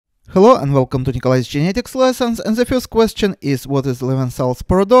Hello and welcome to Nikolai's genetics lessons, and the first question is what is Levinthal's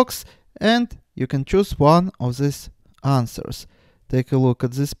paradox, and you can choose one of these answers. Take a look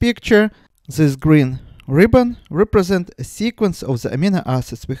at this picture. This green ribbon represents a sequence of the amino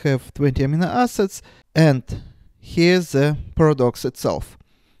acids. We have 20 amino acids, and here's the paradox itself.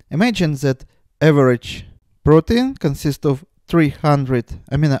 Imagine that average protein consists of 300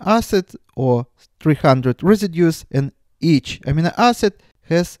 amino acids or 300 residues, and each amino acid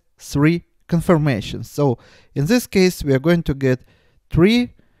has 3 conformations. So in this case we are going to get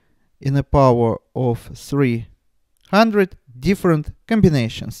 3 in the power of 300 different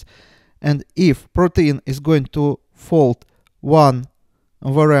combinations. And if protein is going to fold 1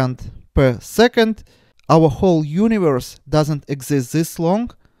 variant per second, our whole universe doesn't exist this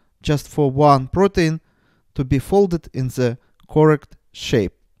long just for one protein to be folded in the correct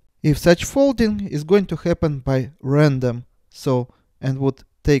shape. If such folding is going to happen by random, and would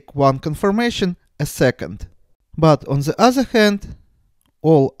take one conformation a second. But on the other hand,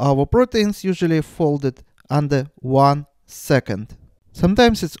 all our proteins usually folded under 1 second.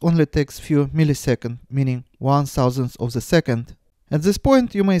 Sometimes it only takes few milliseconds, meaning 1/1000th of the second. At this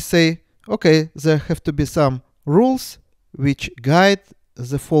point you may say, okay, there have to be some rules which guide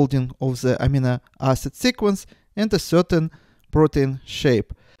the folding of the amino acid sequence into a certain protein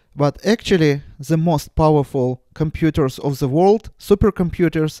shape. But actually, the most powerful computers of the world,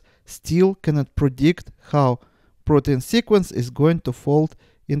 supercomputers, still cannot predict how protein sequence is going to fold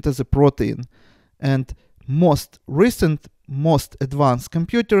into the protein. And most recent, most advanced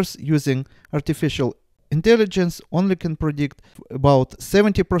computers using artificial intelligence only can predict about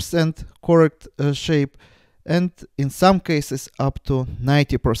 70% correct shape, and in some cases up to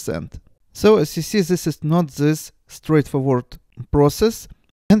 90%. So as you see, this is not this straightforward process.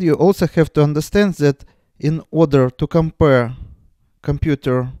 And you also have to understand that in order to compare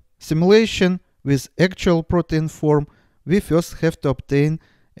computer simulation with actual protein form, we first have to obtain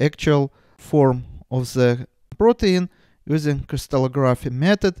actual form of the protein using crystallography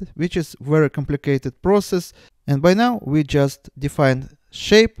method, which is a very complicated process. And by now we just defined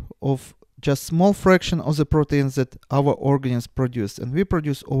shape of just small fraction of the proteins that our organisms produce. And we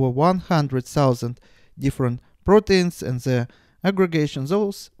produce over 100,000 different proteins, and the aggregation,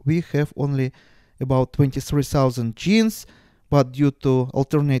 those we have only about 23,000 genes, but due to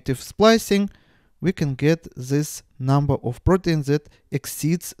alternative splicing we can get this number of proteins that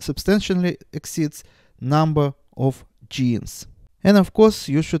substantially exceeds number of genes. And of course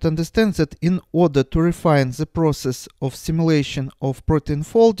you should understand that in order to refine the process of simulation of protein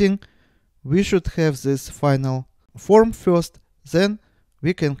folding, we should have this final form first, then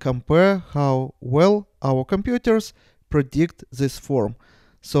we can compare how well our computers predict this form.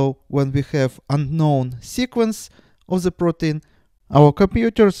 So when we have unknown sequence of the protein, our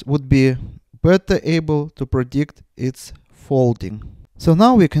computers would be better able to predict its folding. So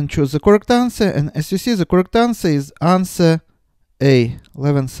now we can choose the correct answer, and as you see, the correct answer is answer A.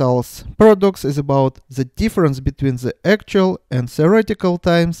 Levinthal's paradox is about the difference between the actual and theoretical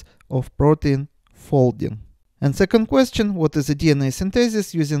times of protein folding. And second question, what is the DNA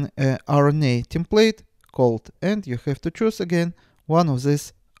synthesis using a RNA template called? And you have to choose again one of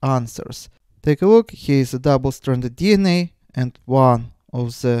these answers. Take a look, here is a double-stranded DNA, and one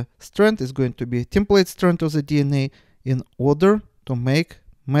of the strand is going to be template strand of the DNA in order to make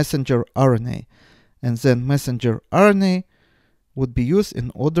messenger RNA. And then messenger RNA would be used in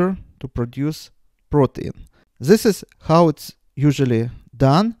order to produce protein. This is how it's usually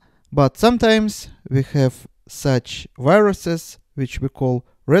done, but sometimes we have such viruses, which we call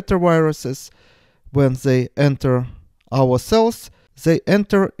retroviruses. When they enter our cells, they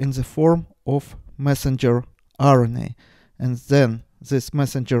enter in the form of messenger RNA. And then this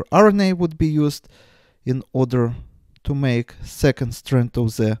messenger RNA would be used in order to make second strand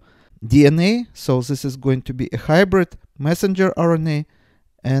of the DNA. So this is going to be a hybrid messenger RNA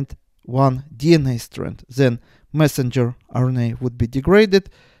and one DNA strand. Then messenger RNA would be degraded,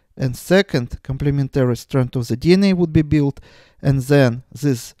 and second complementary strand of the DNA would be built, and then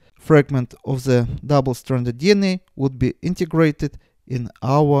this fragment of the double-stranded DNA would be integrated in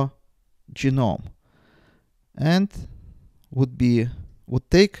our genome and would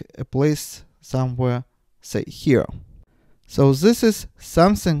take a place somewhere, say here. So this is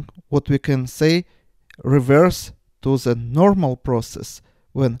something what we can say reverse to the normal process.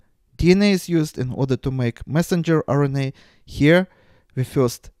 When DNA is used in order to make messenger RNA, here we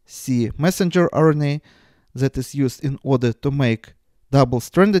first see messenger RNA that is used in order to make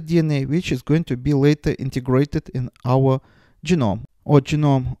double-stranded DNA, which is going to be later integrated in our genome, or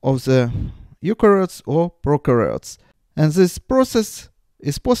genome of the eukaryotes or prokaryotes. And this process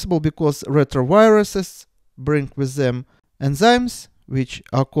is possible because retroviruses bring with them enzymes which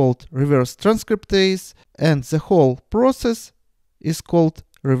are called reverse transcriptase, and the whole process is called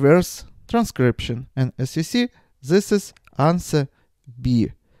reverse transcription. And as you see, this is answer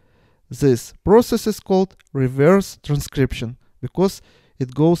B. This process is called reverse transcription because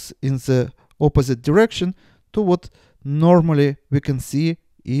it goes in the opposite direction to what normally we can see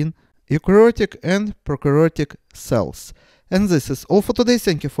in eukaryotic and prokaryotic cells. And this is all for today.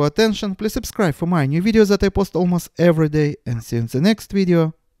 Thank you for attention. Please subscribe for my new videos that I post almost every day, and see you in the next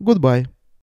video. Goodbye.